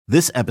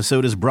This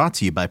episode is brought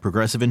to you by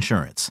Progressive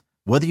Insurance.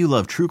 Whether you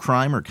love true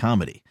crime or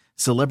comedy,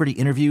 celebrity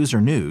interviews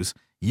or news,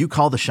 you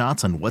call the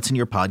shots on what's in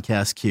your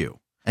podcast queue.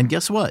 And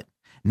guess what?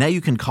 Now you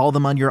can call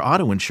them on your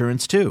auto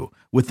insurance too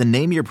with the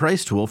Name Your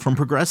Price tool from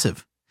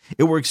Progressive.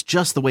 It works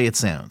just the way it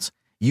sounds.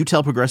 You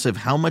tell Progressive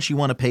how much you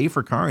want to pay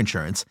for car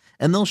insurance,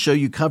 and they'll show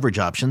you coverage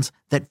options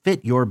that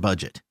fit your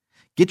budget.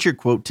 Get your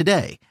quote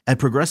today at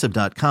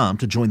Progressive.com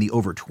to join the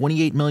over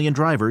 28 million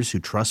drivers who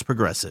trust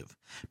Progressive.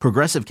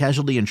 Progressive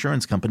Casualty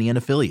Insurance Company and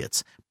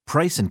Affiliates.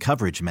 Price and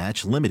coverage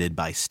match limited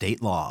by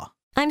state law.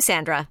 I'm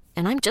Sandra,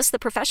 and I'm just the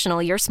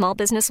professional your small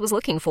business was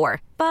looking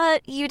for.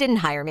 But you didn't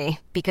hire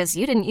me because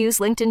you didn't use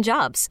LinkedIn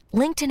Jobs.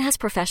 LinkedIn has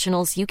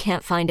professionals you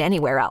can't find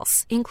anywhere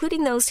else,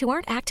 including those who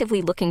aren't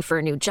actively looking for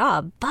a new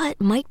job, but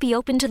might be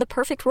open to the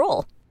perfect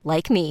role,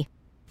 like me.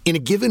 In a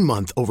given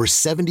month, over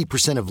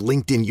 70% of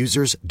LinkedIn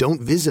users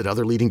don't visit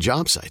other leading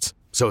job sites.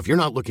 So if you're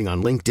not looking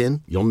on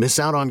LinkedIn, you'll miss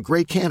out on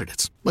great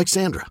candidates like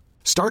Sandra.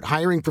 Start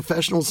hiring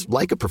professionals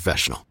like a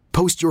professional.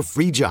 Post your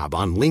free job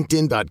on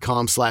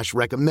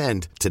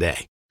linkedin.com/recommend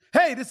today.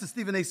 Hey, this is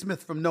Stephen A.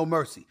 Smith from No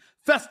Mercy.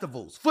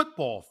 Festivals,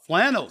 football,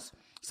 flannels.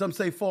 Some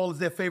say fall is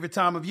their favorite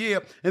time of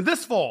year. And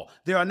this fall,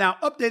 there are now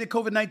updated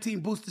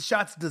COVID-19 booster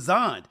shots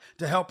designed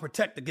to help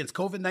protect against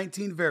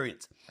COVID-19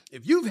 variants.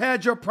 If you've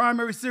had your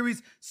primary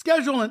series,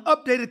 schedule an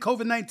updated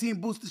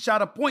COVID-19 booster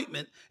shot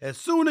appointment as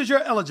soon as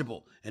you're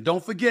eligible. And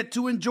don't forget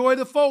to enjoy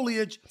the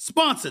foliage.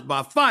 Sponsored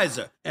by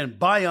Pfizer and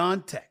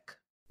BioNTech.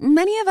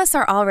 Many of us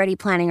are already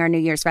planning our New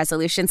Year's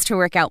resolutions to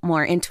work out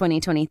more in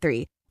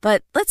 2023.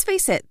 But let's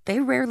face it, they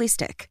rarely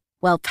stick.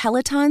 Well,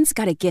 Peloton's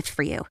got a gift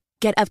for you.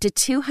 Get up to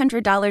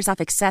 $200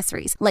 off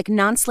accessories like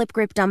non-slip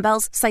grip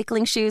dumbbells,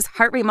 cycling shoes,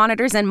 heart rate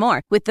monitors, and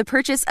more with the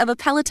purchase of a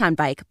Peloton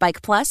bike,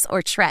 Bike Plus,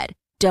 or Tread.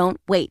 Don't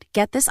wait.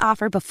 Get this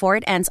offer before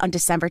it ends on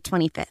December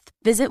 25th.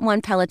 Visit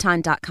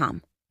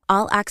onepeloton.com.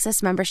 All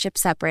access membership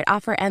separate.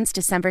 Offer ends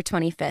December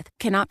 25th.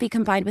 Cannot be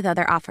combined with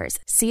other offers.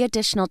 See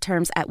additional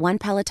terms at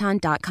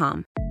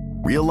onepeloton.com.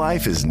 Real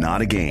life is not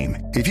a game.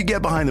 If you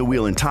get behind the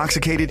wheel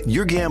intoxicated,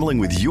 you're gambling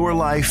with your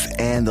life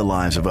and the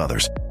lives of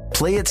others.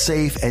 Play it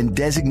safe and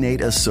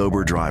designate a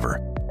sober driver.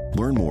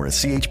 Learn more at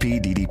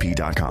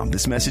chpddp.com.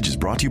 This message is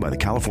brought to you by the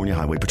California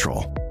Highway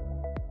Patrol.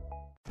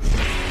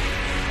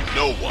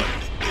 No one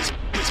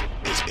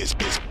is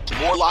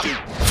more locked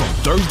from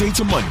Thursday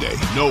to Monday.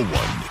 No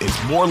one is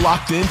more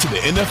locked into the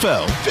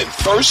NFL than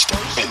First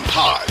and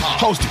Pod,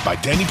 hosted by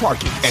Danny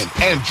Parkins and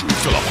Andrew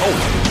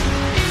Filippone.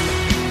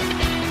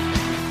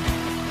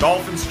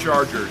 Dolphins,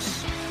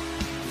 Chargers.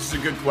 This is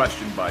a good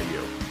question by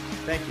you.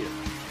 Thank you.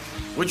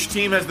 Which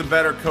team has the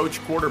better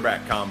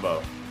coach-quarterback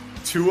combo?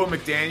 Tua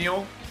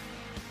McDaniel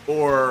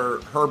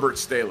or Herbert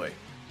Staley?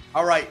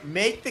 All right,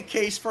 make the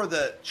case for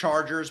the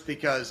Chargers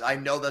because I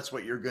know that's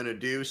what you're going to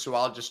do, so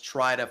I'll just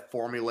try to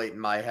formulate in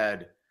my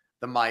head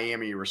the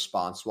Miami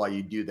response while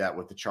you do that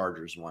with the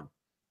Chargers one.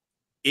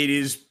 It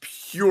is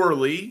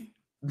purely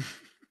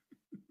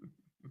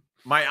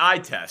my eye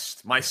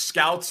test, my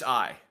scout's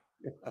eye.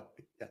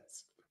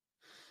 Yes.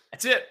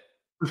 That's it.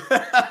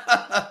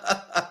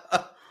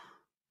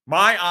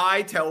 My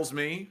eye tells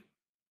me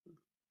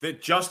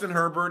that Justin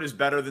Herbert is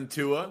better than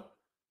Tua.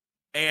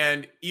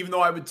 And even though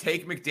I would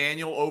take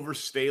McDaniel over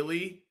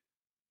Staley,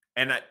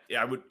 and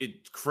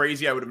it's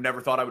crazy, I would have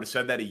never thought I would have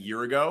said that a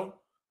year ago.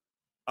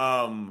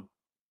 But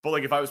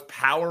like if I was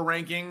power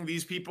ranking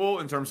these people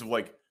in terms of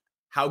like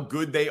how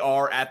good they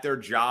are at their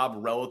job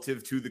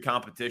relative to the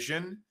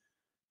competition,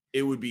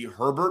 it would be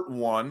Herbert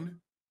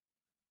 1,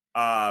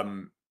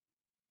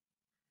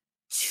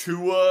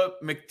 Tua,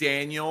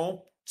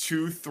 McDaniel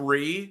 2,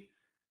 3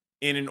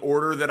 in an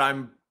order that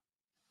I'm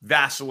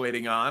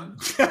vacillating on.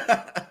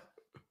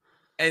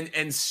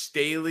 And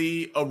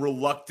Staley a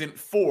reluctant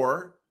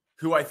 4,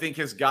 who I think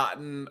has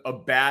gotten a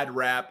bad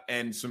rap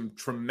and some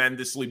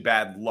tremendously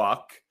bad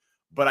luck.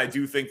 But I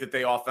do think that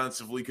they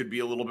offensively could be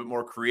a little bit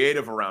more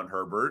creative around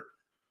Herbert.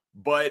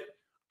 But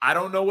I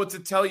don't know what to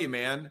tell you,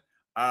 man.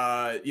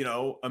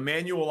 Emmanuel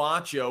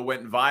Acho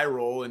went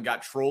viral and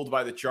got trolled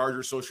by the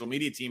Chargers social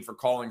media team for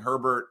calling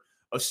Herbert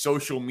a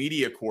social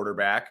media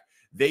quarterback.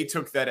 They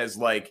took that as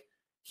like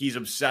he's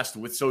obsessed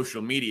with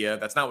social media.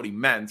 That's not what he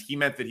meant. He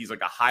meant that he's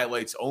like a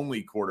highlights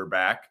only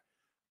quarterback.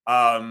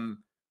 And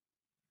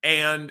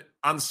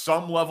on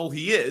some level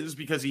he is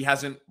because he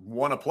hasn't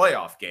won a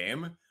playoff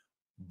game.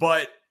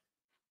 But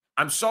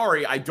I'm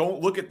sorry, I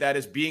don't look at that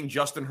as being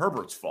Justin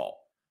Herbert's fault.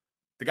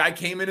 The guy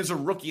came in as a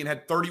rookie and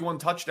had 31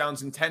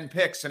 touchdowns and 10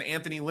 picks, and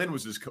Anthony Lynn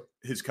was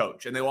his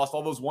coach, and they lost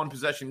all those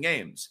one-possession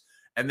games.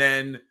 And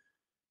then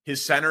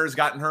his center has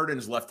gotten hurt, and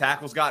his left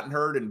tackle's gotten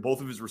hurt, and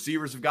both of his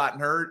receivers have gotten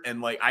hurt.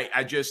 And like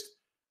I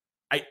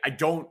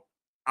don't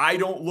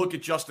look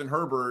at Justin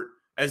Herbert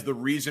as the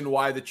reason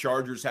why the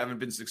Chargers haven't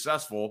been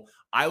successful.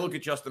 I look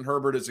at Justin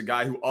Herbert as a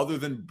guy who, other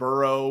than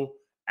Burrow,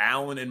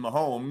 Allen, and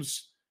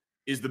Mahomes,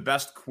 is the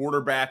best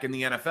quarterback in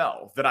the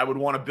NFL that I would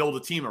want to build a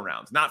team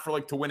around. Not for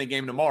like to win a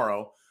game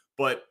tomorrow,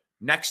 but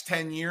next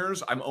 10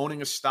 years, I'm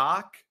owning a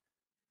stock.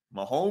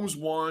 Mahomes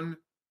 1,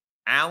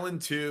 Allen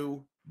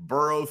 2,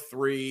 Burrow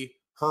 3,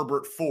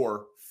 Herbert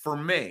 4 for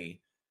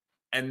me.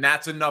 And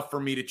that's enough for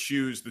me to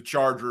choose the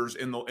Chargers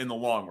in the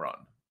long run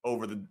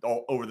over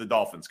the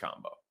Dolphins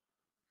combo.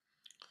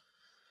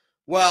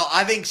 Well,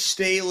 I think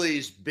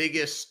Staley's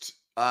biggest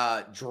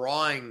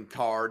drawing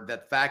card,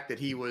 that fact that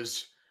he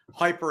was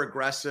hyper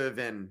aggressive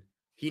and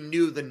he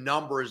knew the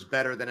numbers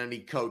better than any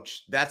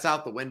coach, that's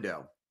out the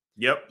window.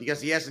 Yep. Because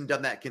he hasn't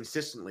done that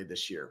consistently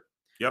this year.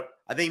 Yep.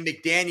 I think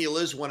McDaniel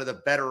is one of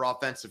the better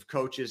offensive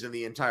coaches in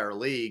the entire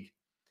league.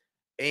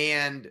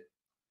 And,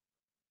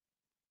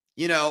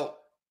 you know,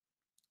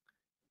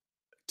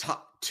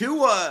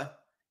 Tua,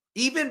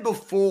 even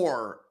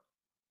before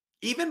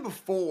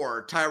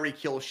Tyreek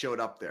Hill showed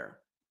up there,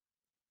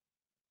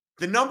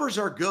 the numbers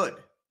are good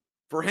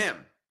for him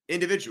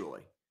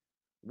individually.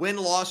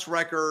 Win-loss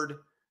record,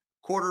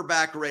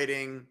 quarterback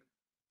rating,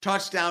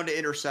 touchdown to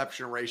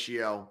interception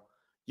ratio.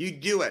 You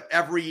do it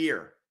every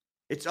year.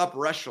 It's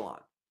upper echelon.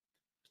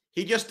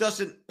 He just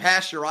doesn't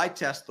pass your eye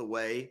test the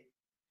way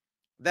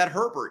that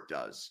Herbert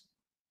does.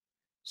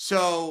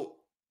 So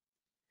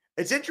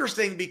it's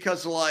interesting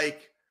because,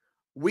 like,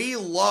 we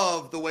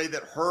love the way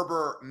that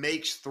Herbert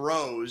makes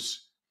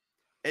throws.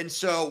 And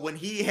so when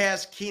he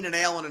has Keenan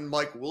Allen and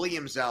Mike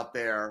Williams out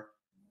there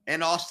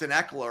and Austin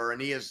Eckler,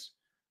 and he has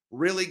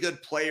really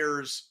good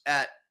players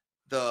at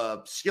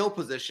the skill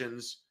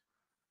positions,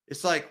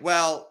 it's like,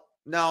 well,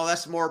 no,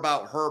 that's more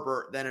about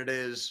Herbert than it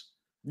is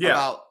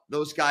about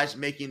those guys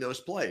making those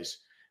plays.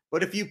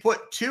 But if you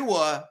put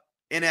Tua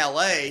in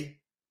LA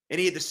and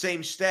he had the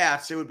same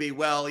stats, it would be,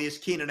 well, he has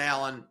Keenan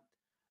Allen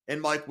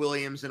and Mike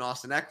Williams and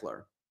Austin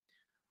Eckler.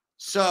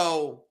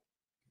 So,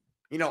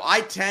 you know,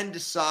 I tend to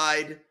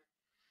side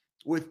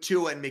with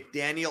Tua and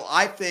McDaniel.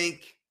 I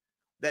think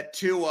that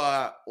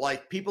Tua,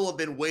 like, people have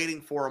been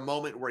waiting for a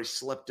moment where he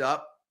slipped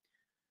up.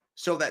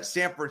 So that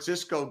San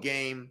Francisco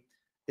game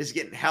is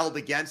getting held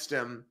against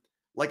him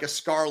like a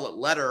scarlet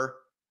letter,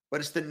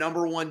 but it's the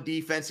number one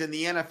defense in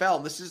the NFL.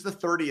 And this is the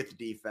 30th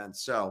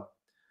defense. So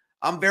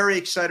I'm very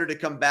excited to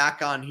come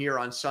back on here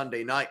on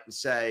Sunday night and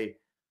say,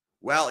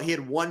 well, he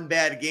had one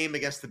bad game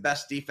against the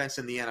best defense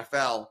in the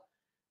NFL,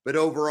 but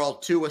overall,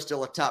 Tua is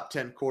still a top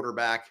 10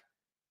 quarterback,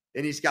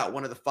 and he's got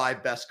one of the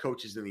 5 best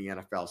coaches in the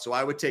NFL. So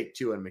I would take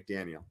Tua and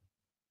McDaniel.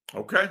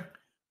 Okay.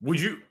 Would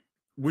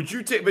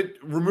you take, but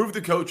remove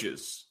the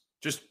coaches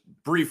just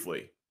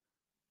briefly.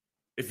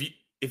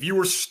 If you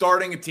were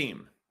starting a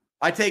team,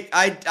 I take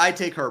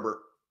Herbert.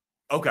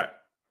 Okay.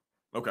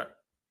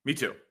 Me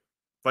too.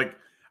 Like,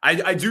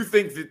 I do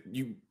think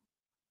that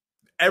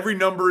every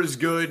number is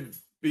good.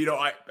 You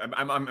know,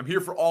 I'm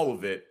here for all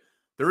of it.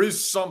 There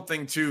is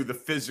something to the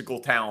physical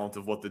talent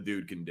of what the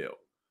dude can do.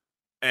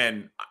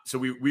 And so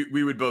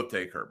we would both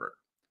take Herbert.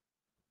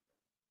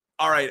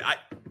 All right.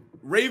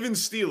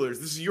 Ravens Steelers,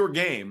 this is your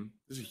game.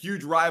 This is a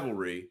huge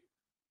rivalry.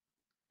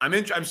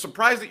 I'm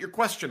surprised at your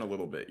question a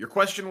little bit. Your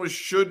question was,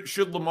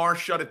 should Lamar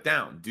shut it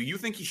down? Do you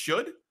think he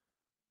should?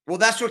 Well,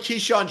 that's what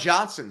Keyshawn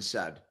Johnson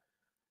said.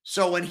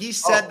 So when he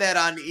said that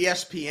on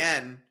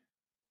ESPN,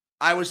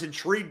 I was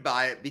intrigued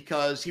by it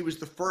because he was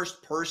the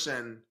first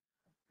person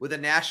with a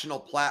national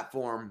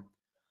platform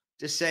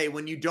to say,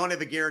 when you don't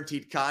have a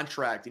guaranteed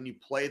contract and you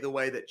play the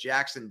way that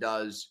Jackson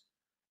does,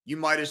 you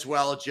might as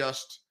well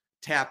just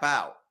tap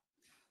out.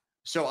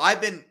 So I've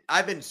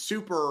been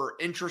super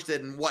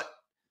interested in what,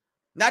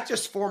 not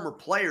just former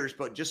players,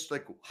 but just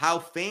like how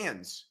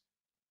fans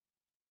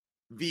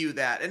view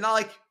that. And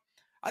I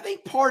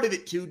think part of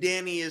it too,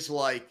 Danny, is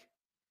like,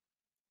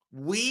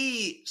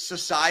 we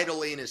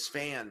societally and as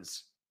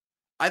fans,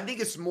 I think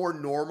it's more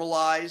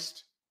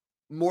normalized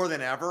more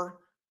than ever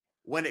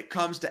when it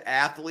comes to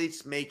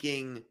athletes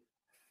making,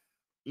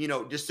 you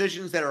know,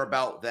 decisions that are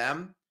about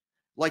them.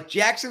 Like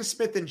Jackson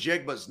Smith and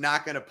Jigba's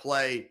not going to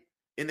play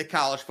in the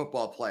college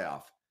football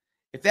playoff.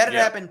 If that had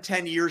happened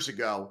 10 years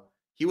ago,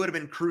 he would have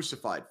been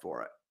crucified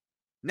for it.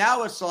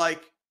 Now it's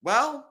like,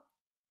 well,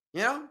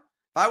 you know,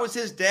 if I was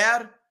his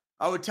dad,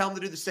 I would tell him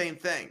to do the same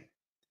thing.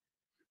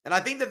 And I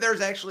think that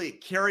there's actually a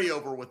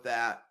carryover with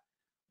that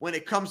when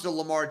it comes to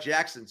Lamar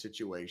Jackson's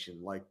situation.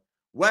 Like,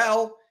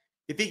 well,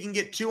 if he can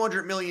get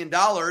 $200 million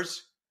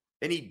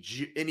and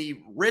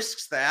he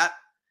risks that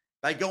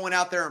by going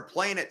out there and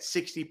playing at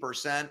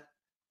 60%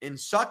 and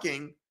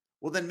sucking,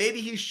 well, then maybe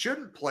he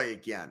shouldn't play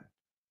again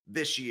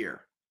this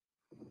year.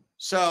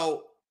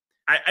 So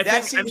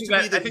that seems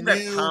to be the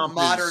new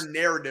modern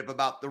narrative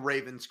about the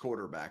Ravens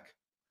quarterback.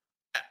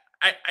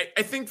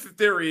 I think that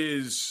there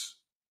is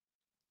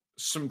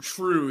some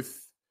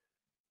truth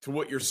to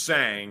what you're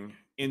saying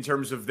in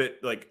terms of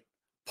that, like,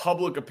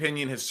 public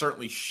opinion has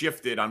certainly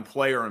shifted on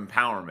player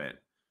empowerment.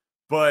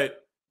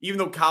 But even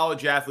though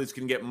college athletes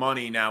can get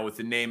money now with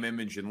the name,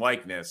 image, and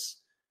likeness,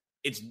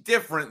 it's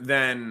different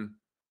than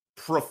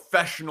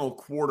professional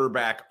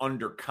quarterback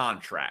under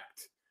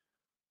contract.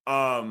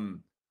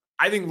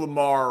 I think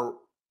Lamar,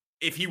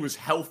 if he was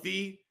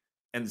healthy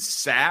and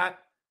sat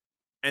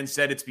and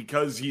said it's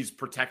because he's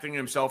protecting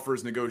himself for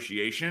his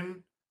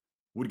negotiation,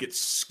 would get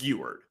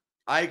skewered.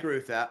 I agree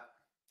with that.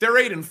 They're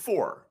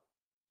 8-4.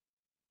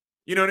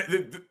 You know,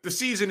 the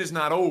season is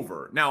not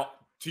over. Now,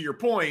 to your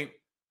point,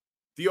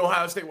 the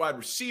Ohio State wide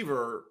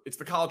receiver. It's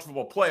the college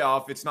football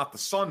playoff. It's not the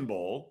Sun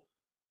Bowl,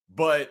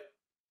 but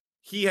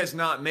he has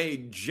not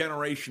made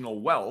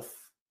generational wealth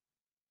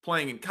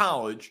playing in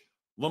college.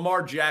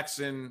 Lamar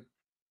Jackson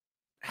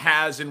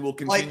has and will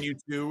continue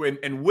to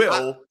and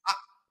will.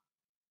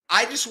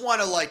 I just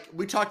want to,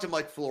 we talked to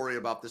Mike Flory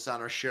about this on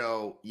our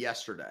show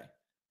yesterday.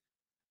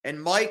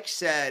 And Mike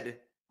said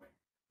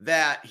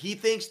that he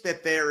thinks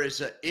that there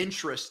is an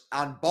interest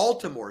on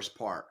Baltimore's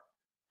part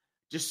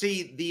to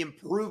see the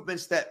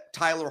improvements that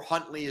Tyler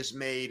Huntley has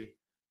made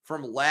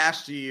from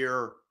last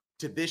year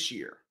to this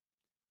year.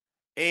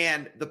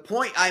 And the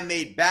point I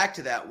made back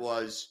to that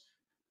was,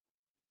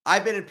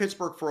 I've been in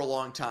Pittsburgh for a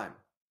long time.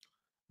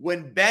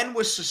 When Ben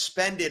was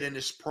suspended in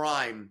his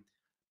prime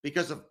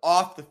because of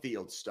off the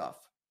field stuff,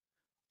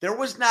 there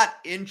was not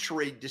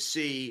intrigue to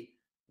see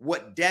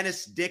what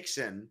Dennis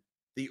Dixon,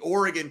 the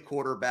Oregon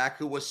quarterback,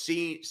 who was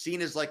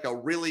seen as like a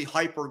really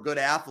hyper good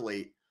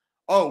athlete,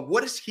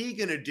 what is he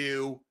going to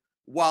do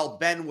while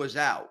Ben was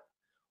out?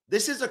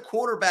 This is a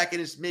quarterback in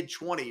his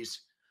mid-20s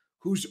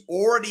who's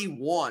already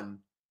won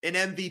an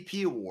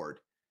MVP award.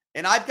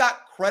 And I've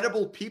got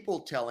credible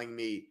people telling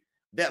me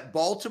that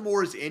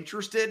Baltimore is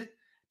interested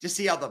to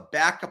see how the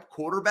backup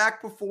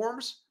quarterback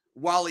performs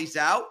while he's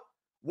out.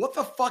 What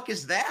the fuck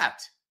is that?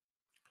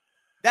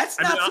 That's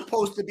not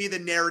supposed to be the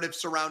narrative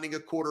surrounding a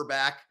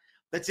quarterback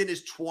that's in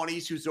his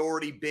 20s who's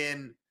already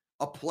been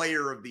a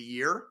player of the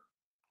year.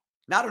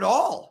 Not at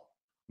all.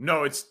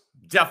 No, it's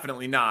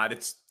definitely not.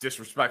 It's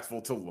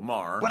disrespectful to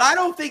Lamar. But I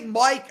don't think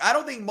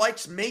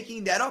Mike's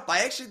making that up.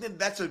 I actually think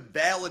that's a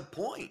valid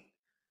point.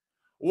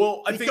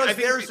 Well, I think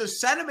there's a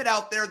sentiment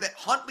out there that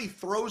Huntley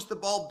throws the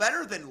ball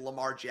better than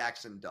Lamar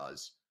Jackson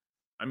does.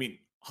 I mean,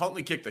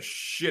 Huntley kicked the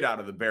shit out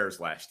of the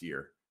Bears last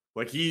year.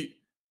 Like he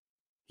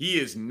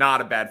is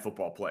not a bad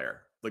football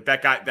player. Like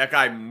that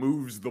guy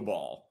moves the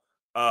ball.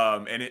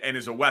 And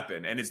is a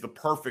weapon and is the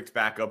perfect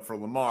backup for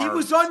Lamar. He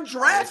was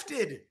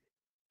undrafted.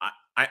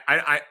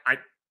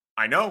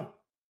 I know.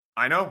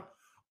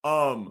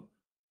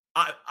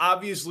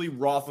 Obviously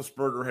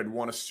Roethlisberger had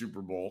won a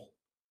Super Bowl.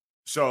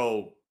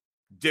 So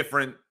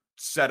different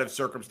set of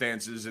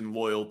circumstances and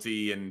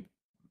loyalty and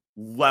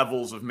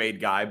levels of made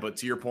guy. But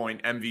to your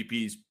point,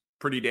 MVP's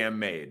pretty damn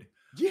made.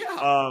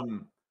 Yeah.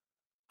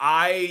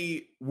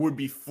 I would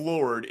be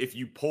floored if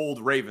you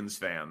polled Ravens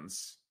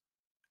fans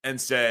and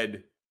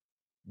said,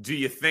 do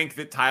you think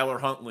that Tyler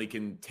Huntley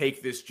can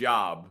take this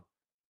job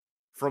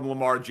from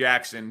Lamar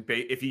Jackson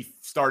if he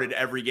started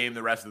every game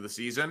the rest of the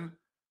season?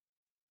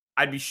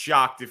 I'd be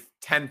shocked if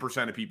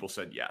 10% of people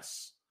said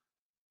yes.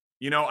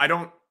 I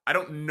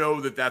don't know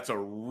that that's a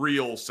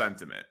real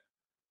sentiment.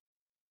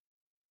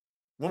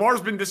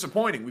 Lamar's been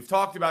disappointing. We've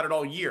talked about it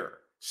all year.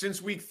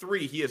 Since week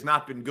 3, he has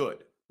not been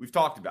good. We've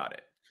talked about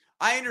it.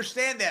 I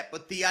understand that,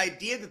 but the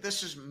idea that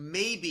this is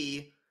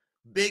maybe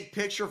big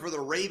picture for the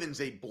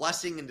Ravens, a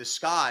blessing in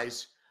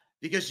disguise,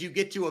 because you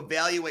get to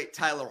evaluate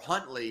Tyler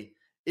Huntley,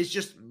 is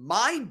just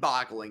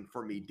mind-boggling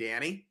for me,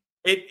 Danny.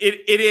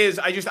 It is.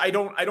 I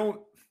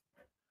don't.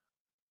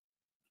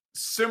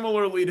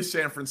 Similarly to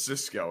San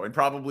Francisco, and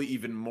probably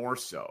even more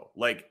so,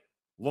 like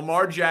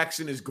Lamar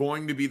Jackson is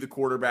going to be the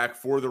quarterback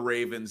for the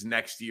Ravens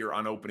next year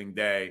on opening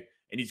day,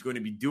 and he's going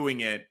to be doing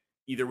it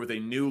either with a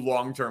new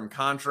long-term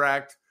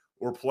contract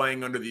or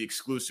playing under the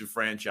exclusive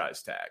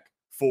franchise tag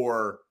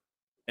for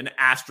an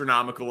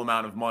astronomical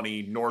amount of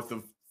money, north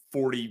of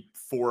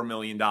 $44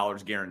 million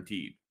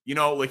guaranteed.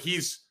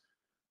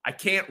 I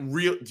can't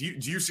do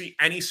you see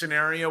any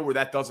scenario where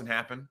that doesn't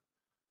happen?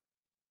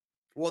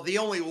 Well, the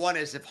only one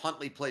is if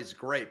Huntley plays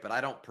great, but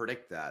I don't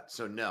predict that.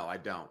 So no, I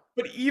don't.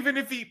 But even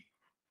if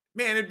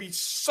it'd be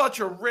such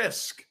a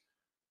risk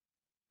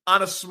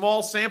on a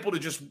small sample to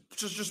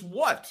just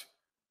what?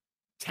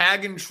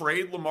 Tag and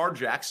trade Lamar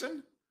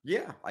Jackson?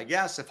 Yeah, I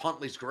guess if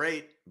Huntley's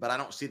great, but I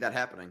don't see that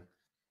happening.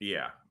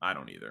 Yeah, I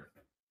don't either.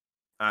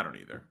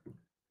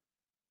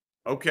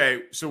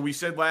 Okay, so we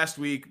said last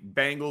week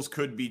Bengals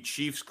could be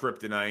Chiefs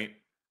kryptonite.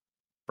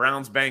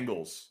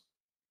 Browns-Bengals.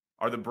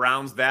 Are the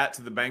Browns that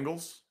to the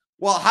Bengals?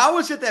 Well, how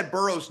is it that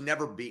Burrow's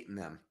never beaten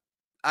them?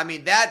 I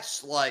mean,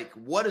 that's like,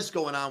 what is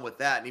going on with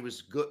that? And he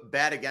was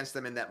bad against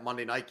them in that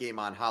Monday night game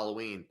on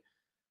Halloween.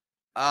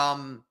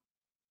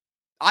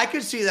 I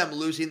could see them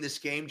losing this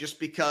game just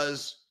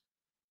because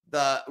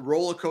the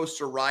roller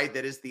coaster ride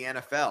that is the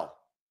NFL,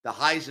 the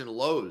highs and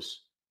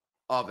lows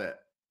of it.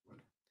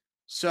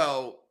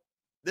 So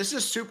this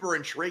is super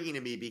intriguing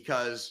to me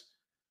because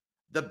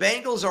the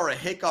Bengals are a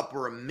hiccup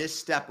or a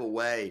misstep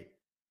away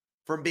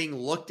from being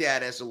looked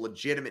at as a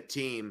legitimate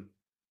team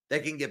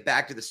that can get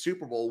back to the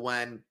Super Bowl,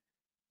 when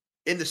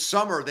in the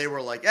summer they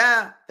were like,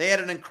 they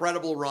had an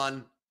incredible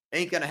run.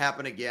 Ain't going to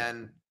happen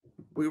again.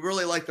 We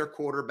really like their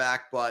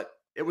quarterback, but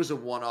it was a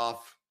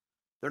one-off.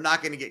 They're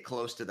not going to get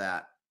close to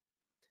that.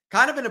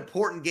 Kind of an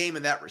important game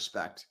in that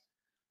respect.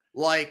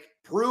 Like,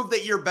 prove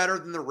that you're better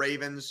than the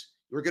Ravens.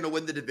 You're going to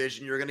win the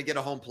division. You're going to get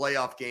a home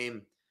playoff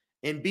game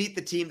and beat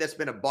the team that's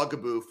been a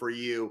bugaboo for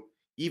you,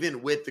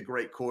 even with the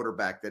great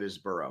quarterback that is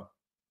Burrow.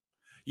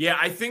 Yeah,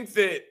 I think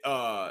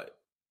that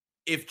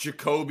if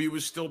Jacoby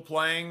was still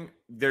playing,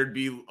 there'd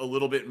be a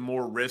little bit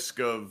more risk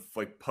of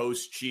like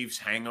post-Chiefs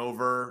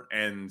hangover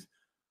and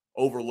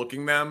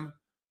overlooking them.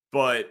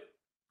 But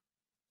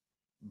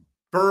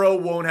Burrow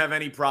won't have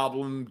any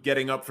problem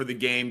getting up for the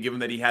game, given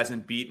that he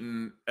hasn't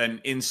beaten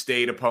an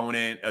in-state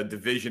opponent, a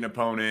division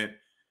opponent,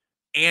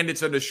 and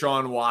it's a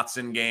Deshaun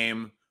Watson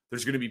game.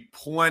 There's going to be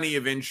plenty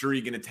of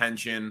intrigue and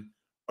attention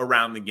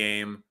around the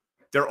game.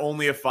 They're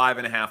only a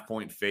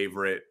 5.5-point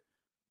favorite.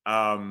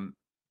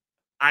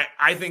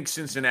 I think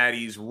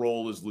Cincinnati's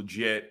role is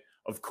legit.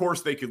 Of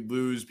course, they could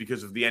lose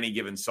because of the any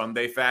given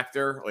Sunday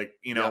factor,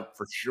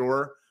 for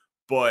sure.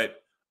 But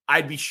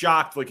I'd be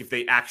shocked, if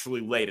they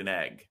actually laid an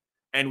egg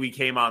and we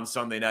came on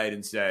Sunday night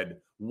and said,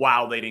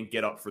 wow, they didn't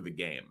get up for the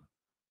game.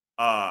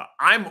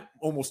 I'm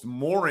almost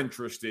more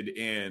interested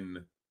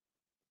in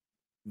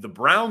the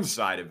Browns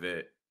side of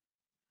it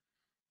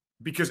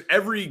because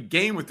every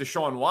game with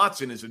Deshaun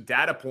Watson is a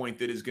data point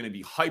that is going to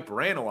be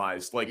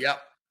hyper-analyzed.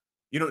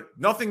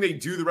 Nothing they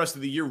do the rest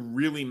of the year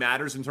really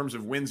matters in terms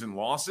of wins and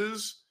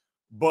losses.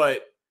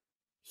 But,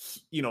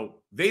 they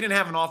didn't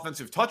have an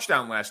offensive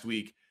touchdown last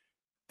week.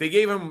 They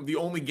gave him the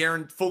only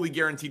fully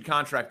guaranteed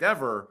contract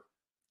ever.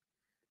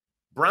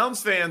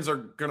 Browns fans are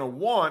going to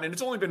want, and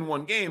it's only been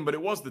one game, but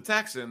it was the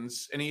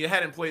Texans, and he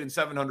hadn't played in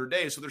 700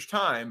 days, so there's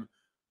time.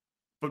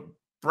 But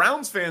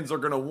Browns fans are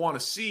going to want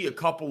to see a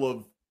couple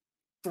of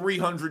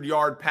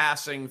 300-yard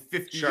passing,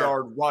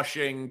 50-yard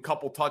rushing,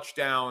 couple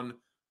touchdown,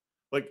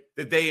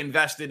 that they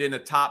invested in a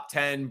top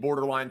 10,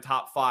 borderline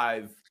top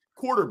 5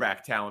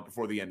 quarterback talent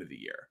before the end of the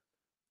year.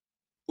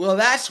 Well,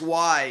 that's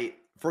why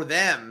for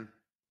them,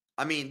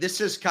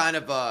 this is kind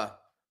of a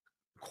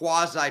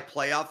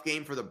quasi-playoff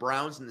game for the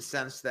Browns in the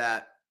sense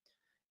that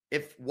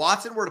if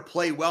Watson were to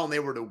play well and they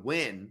were to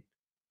win,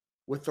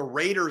 with the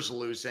Raiders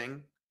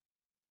losing,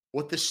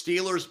 with the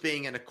Steelers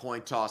being in a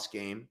coin toss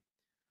game,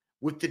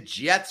 with the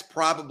Jets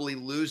probably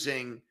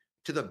losing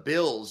to the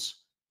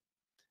Bills,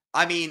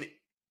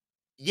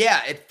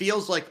 it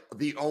feels like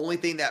the only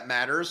thing that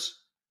matters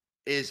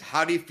is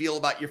how do you feel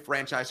about your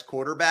franchise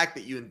quarterback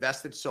that you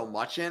invested so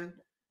much in,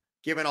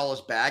 given all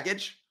his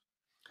baggage.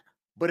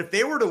 But if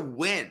they were to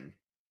win,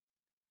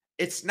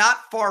 it's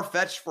not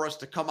far-fetched for us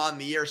to come on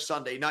the air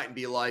Sunday night and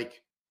be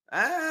like,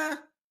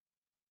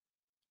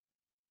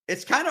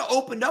 it's kind of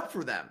opened up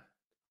for them.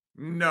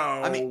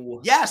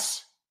 No.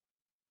 Yes.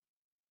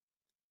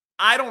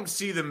 I don't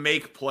see them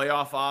make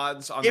playoff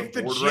odds on the board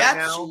right now. If the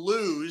Jets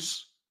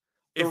lose,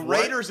 the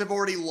Raiders have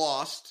already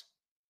lost,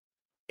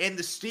 and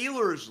the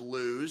Steelers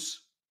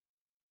lose,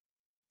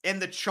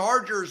 and the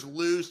Chargers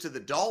lose to the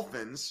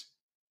Dolphins.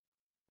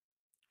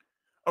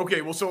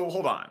 Okay, well, so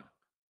hold on.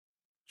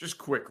 Just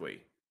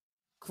quickly.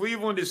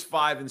 Cleveland is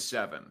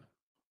 5-7.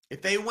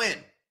 If they win.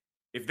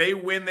 If they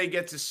win, they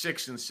get to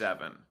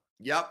 6-7.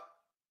 Yep.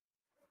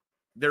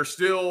 They're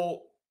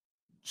still,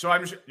 so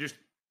I'm just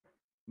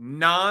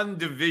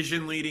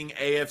non-division leading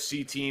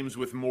AFC teams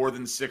with more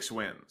than 6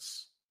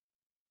 wins.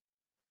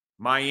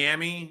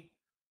 Miami,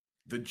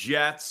 the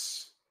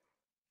Jets,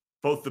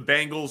 both the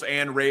Bengals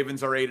and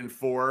Ravens are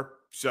 8-4.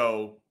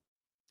 So,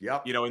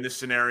 in this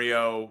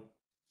scenario,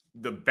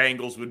 the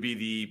Bengals would be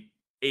the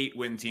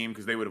 8-win team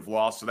because they would have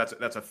lost. So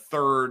that's a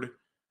third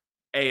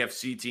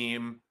AFC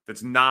team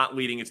that's not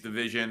leading its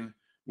division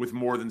with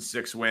more than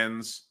 6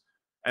 wins.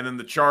 And then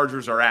the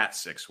Chargers are at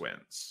 6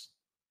 wins.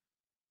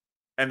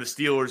 And the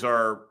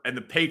Steelers and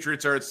the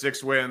Patriots are at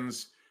 6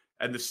 wins.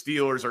 And the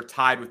Steelers are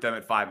tied with them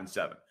at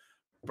 5-7.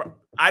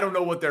 I don't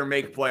know what their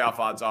make playoff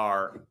odds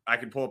are. I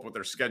can pull up what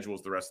their schedule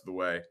is the rest of the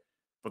way.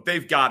 But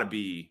they've got to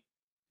be.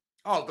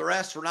 Oh, they're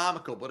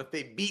astronomical. But if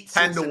they beat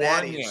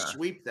Cincinnati and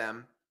sweep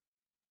them.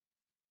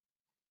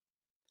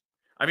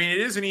 It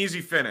is an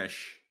easy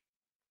finish.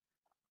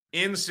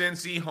 In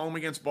Cincy, home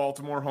against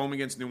Baltimore, home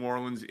against New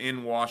Orleans,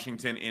 in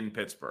Washington, in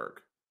Pittsburgh.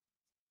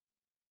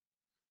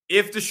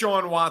 If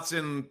Deshaun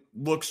Watson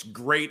looks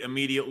great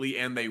immediately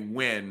and they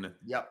win,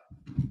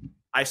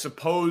 I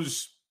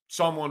suppose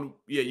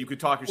you could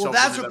talk yourself.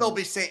 Well, that's what they'll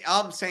be saying.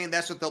 I'm saying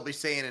that's what they'll be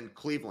saying in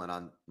Cleveland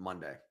on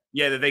Monday.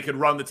 Yeah, that they could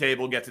run the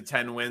table, get to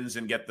 10 wins,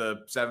 and get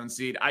the 7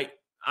 seed.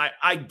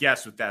 I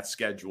guess with that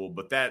schedule,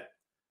 but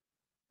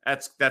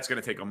that's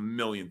going to take a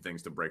million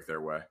things to break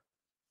their way.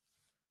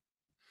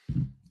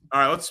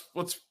 All right,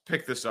 let's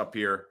pick this up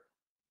here.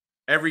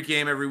 Every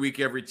game, every week,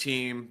 every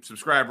team.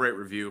 Subscribe, rate,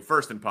 review.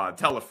 First and pod.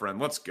 Tell a friend.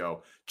 Let's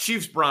go.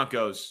 Chiefs,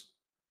 Broncos.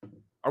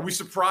 Are we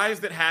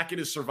surprised that Hackett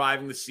is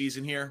surviving the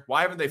season here?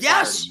 Why haven't they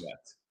fired him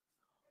yet?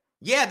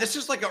 Yeah, this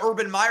is like an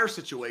Urban Meyer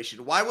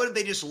situation. Why wouldn't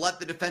they just let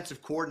the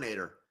defensive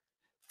coordinator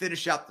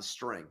finish out the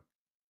string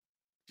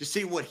to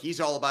see what he's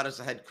all about as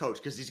a head coach?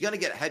 Because he's going to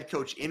get head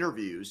coach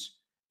interviews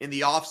in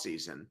the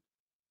offseason.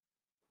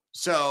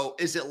 So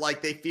is it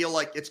like they feel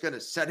like it's going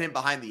to set him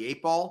behind the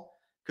 8 ball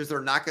because they're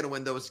not going to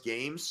win those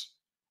games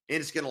and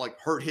it's going to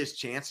hurt his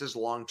chances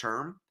long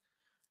term?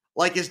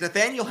 Is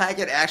Nathaniel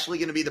Hackett actually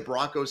going to be the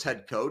Broncos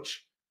head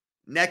coach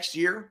next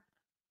year?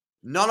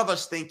 None of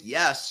us think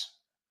yes.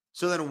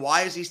 So then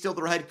why is he still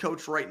their head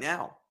coach right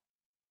now?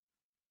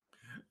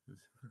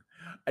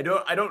 I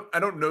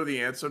don't know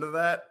the answer to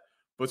that.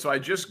 But so I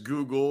just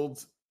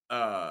Googled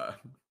Ejiro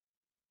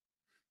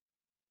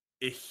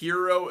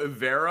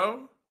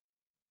Evero.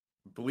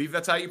 I believe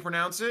that's how you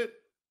pronounce it.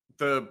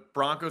 The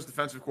Broncos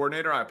defensive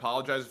coordinator. I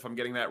apologize if I'm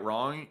getting that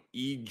wrong.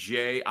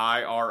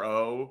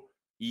 Ejiro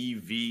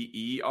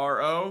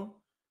Evero.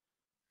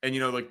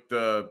 And, like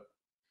the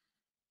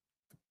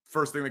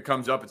first thing that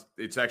comes up,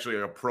 it's actually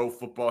a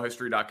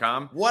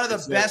profootballhistory.com. One of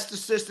the best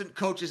assistant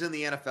coaches in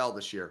the NFL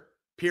this year,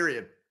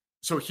 period.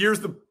 So here's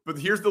the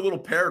little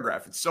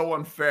paragraph. It's so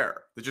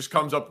unfair that just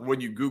comes up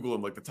when you Google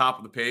him, like the top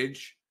of the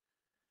page.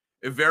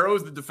 Evero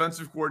is the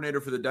defensive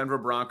coordinator for the Denver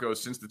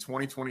Broncos since the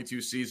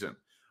 2022 season.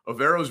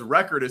 Avero's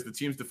record as the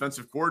team's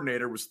defensive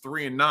coordinator was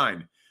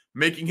 3-9,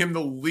 making him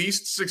the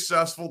least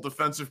successful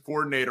defensive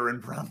coordinator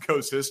in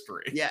Broncos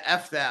history. Yeah,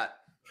 F that.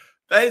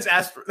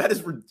 That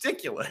is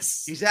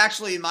ridiculous. He's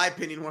actually, in my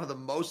opinion, one of the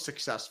most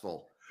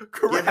successful.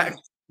 Correct.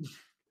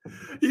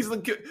 He's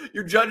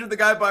you're judging the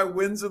guy by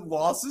wins and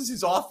losses.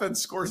 His offense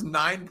scores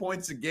 9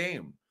 points a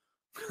game.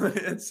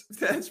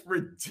 That's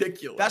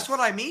ridiculous. That's what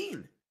I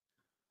mean.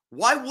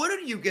 Why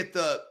wouldn't you get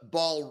the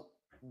ball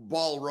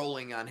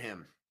rolling on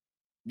him?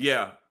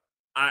 Yeah.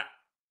 I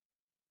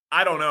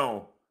don't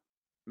know.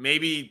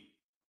 Maybe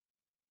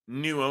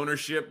new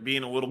ownership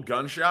being a little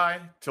gun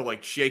shy to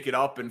shake it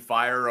up and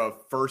fire a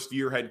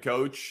first-year head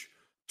coach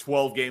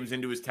 12 games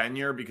into his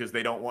tenure because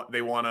they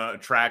want to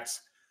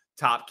attract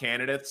top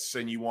candidates,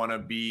 and you want to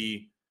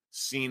be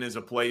seen as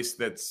a place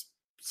that's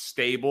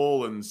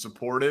stable and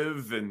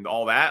supportive and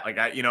all that.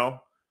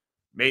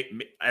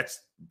 That's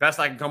best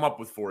I can come up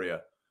with for you.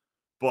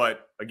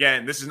 But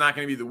again, this is not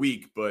going to be the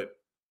week, but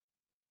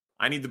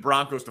I need the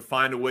Broncos to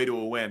find a way to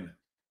a win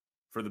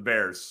for the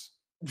Bears.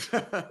 They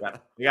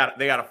got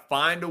to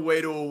find a way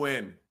to a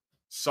win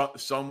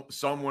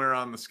somewhere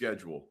on the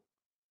schedule.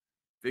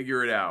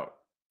 Figure it out.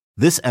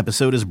 This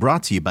episode is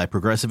brought to you by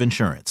Progressive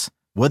Insurance.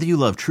 Whether you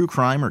love true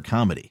crime or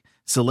comedy,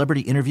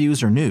 celebrity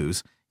interviews or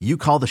news, you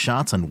call the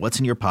shots on what's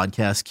in your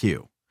podcast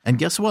queue. And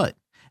guess what?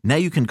 Now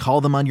you can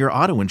call them on your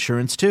auto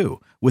insurance too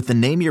with the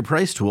Name Your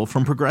Price tool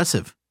from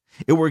Progressive.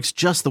 It works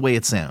just the way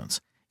it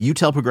sounds. You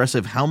tell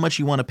Progressive how much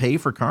you want to pay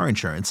for car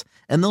insurance,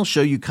 and they'll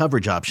show you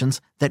coverage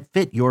options that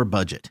fit your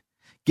budget.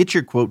 Get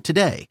your quote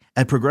today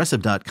at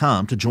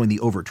Progressive.com to join the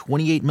over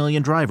 28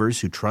 million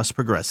drivers who trust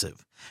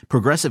Progressive.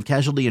 Progressive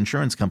Casualty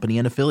Insurance Company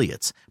and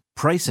Affiliates.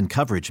 Price and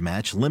coverage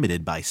match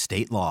limited by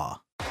state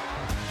law.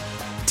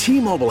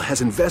 T-Mobile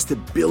has invested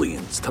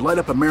billions to light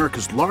up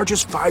America's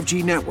largest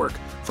 5G network,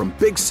 from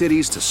big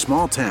cities to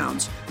small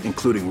towns,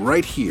 including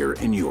right here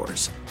in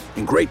yours.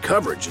 And great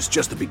coverage is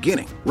just the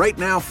beginning. Right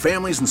now,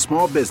 families and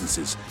small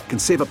businesses can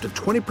save up to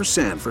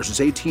 20% versus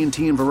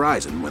AT&T and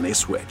Verizon when they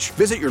switch.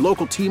 Visit your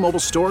local T-Mobile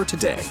store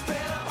today.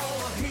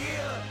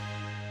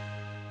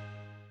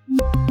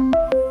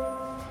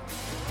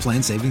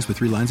 Plan savings with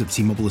 3 lines of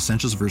T-Mobile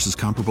Essentials versus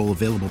comparable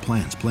available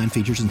plans. Plan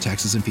features and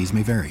taxes and fees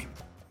may vary.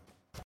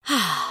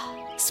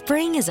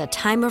 Spring is a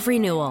time of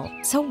renewal,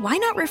 so why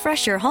not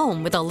refresh your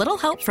home with a little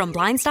help from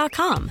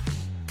Blinds.com?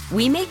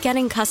 We make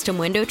getting custom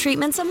window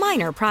treatments a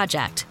minor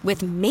project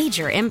with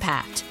major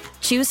impact.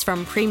 Choose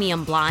from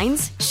premium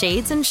blinds,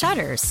 shades, and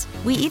shutters.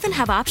 We even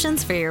have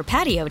options for your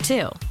patio,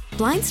 too.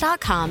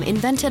 Blinds.com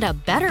invented a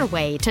better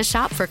way to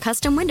shop for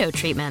custom window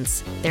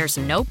treatments. There's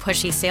no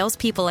pushy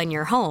salespeople in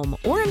your home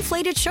or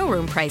inflated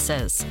showroom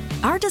prices.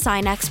 Our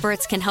design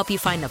experts can help you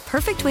find the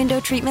perfect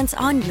window treatments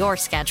on your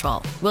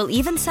schedule. We'll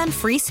even send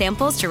free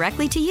samples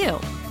directly to you.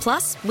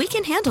 Plus, we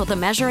can handle the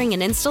measuring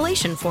and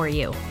installation for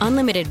you.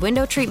 Unlimited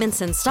window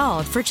treatments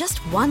installed for just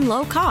one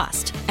low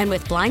cost. And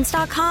with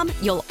Blinds.com,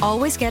 you'll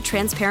always get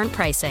transparent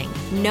pricing.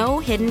 No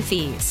hidden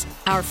fees.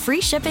 Our free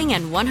shipping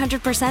and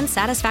 100%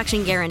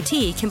 satisfaction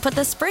guarantee can put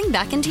the spring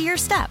back into your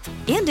step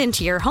and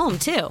into your home,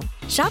 too.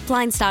 Shop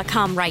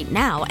Blinds.com right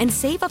now and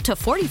save up to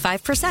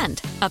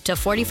 45%. Up to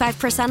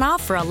 45%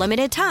 off for a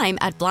limited time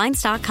at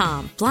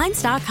Blinds.com.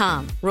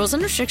 Blinds.com. Rules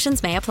and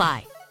restrictions may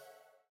apply.